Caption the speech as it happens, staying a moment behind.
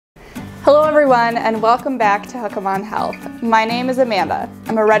everyone, and welcome back to Hookom on Health. My name is Amanda.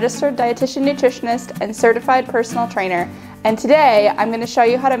 I'm a registered dietitian nutritionist and certified personal trainer, and today I'm going to show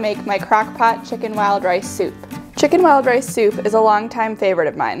you how to make my Crockpot chicken wild rice soup. Chicken wild rice soup is a longtime favorite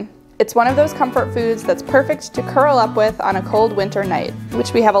of mine. It's one of those comfort foods that's perfect to curl up with on a cold winter night,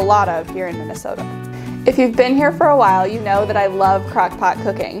 which we have a lot of here in Minnesota. If you've been here for a while, you know that I love Crockpot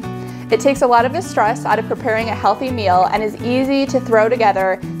cooking. It takes a lot of the stress out of preparing a healthy meal and is easy to throw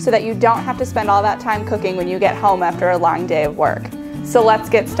together so that you don't have to spend all that time cooking when you get home after a long day of work. So let's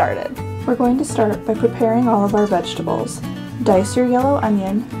get started. We're going to start by preparing all of our vegetables. Dice your yellow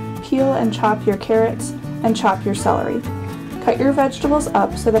onion, peel and chop your carrots, and chop your celery. Cut your vegetables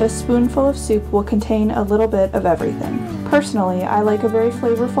up so that a spoonful of soup will contain a little bit of everything. Personally, I like a very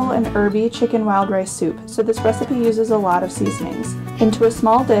flavorful and herby chicken wild rice soup, so this recipe uses a lot of seasonings. Into a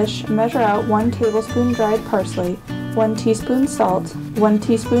small dish, measure out 1 tablespoon dried parsley, 1 teaspoon salt, 1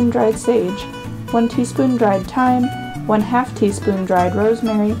 teaspoon dried sage, 1 teaspoon dried thyme, 1/2 teaspoon dried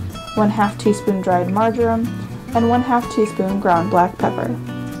rosemary, 1/2 teaspoon dried marjoram, and 1/2 teaspoon ground black pepper.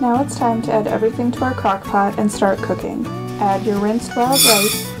 Now it's time to add everything to our crock pot and start cooking. Add your rinsed wild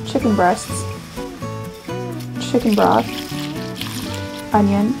rice, chicken breasts, chicken broth,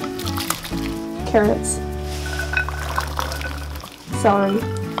 onion, carrots, celery,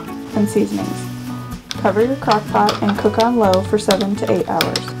 and seasonings. Cover your crock pot and cook on low for 7 to 8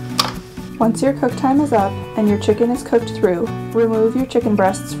 hours. Once your cook time is up and your chicken is cooked through, remove your chicken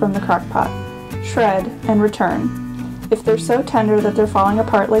breasts from the crock pot. Shred and return. If they're so tender that they're falling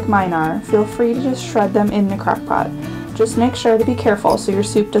apart like mine are, feel free to just shred them in the crock pot. Just make sure to be careful so your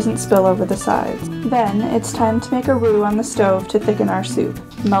soup doesn't spill over the sides. Then it's time to make a roux on the stove to thicken our soup.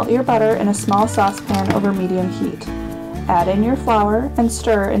 Melt your butter in a small saucepan over medium heat. Add in your flour and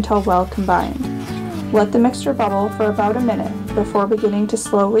stir until well combined. Let the mixture bubble for about a minute before beginning to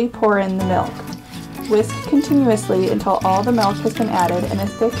slowly pour in the milk. Whisk continuously until all the milk has been added and a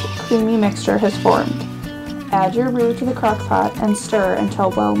thick, creamy mixture has formed. Add your roux to the crock pot and stir until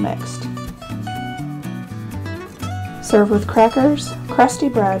well mixed. Serve with crackers, crusty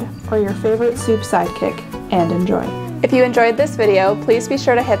bread, or your favorite soup sidekick, and enjoy. If you enjoyed this video, please be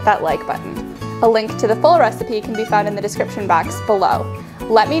sure to hit that like button. A link to the full recipe can be found in the description box below.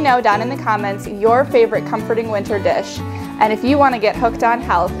 Let me know down in the comments your favorite comforting winter dish, and if you want to get hooked on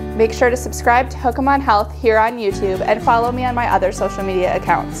health, make sure to subscribe to Hookom on Health here on YouTube and follow me on my other social media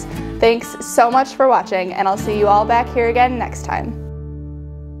accounts. Thanks so much for watching, and I'll see you all back here again next time.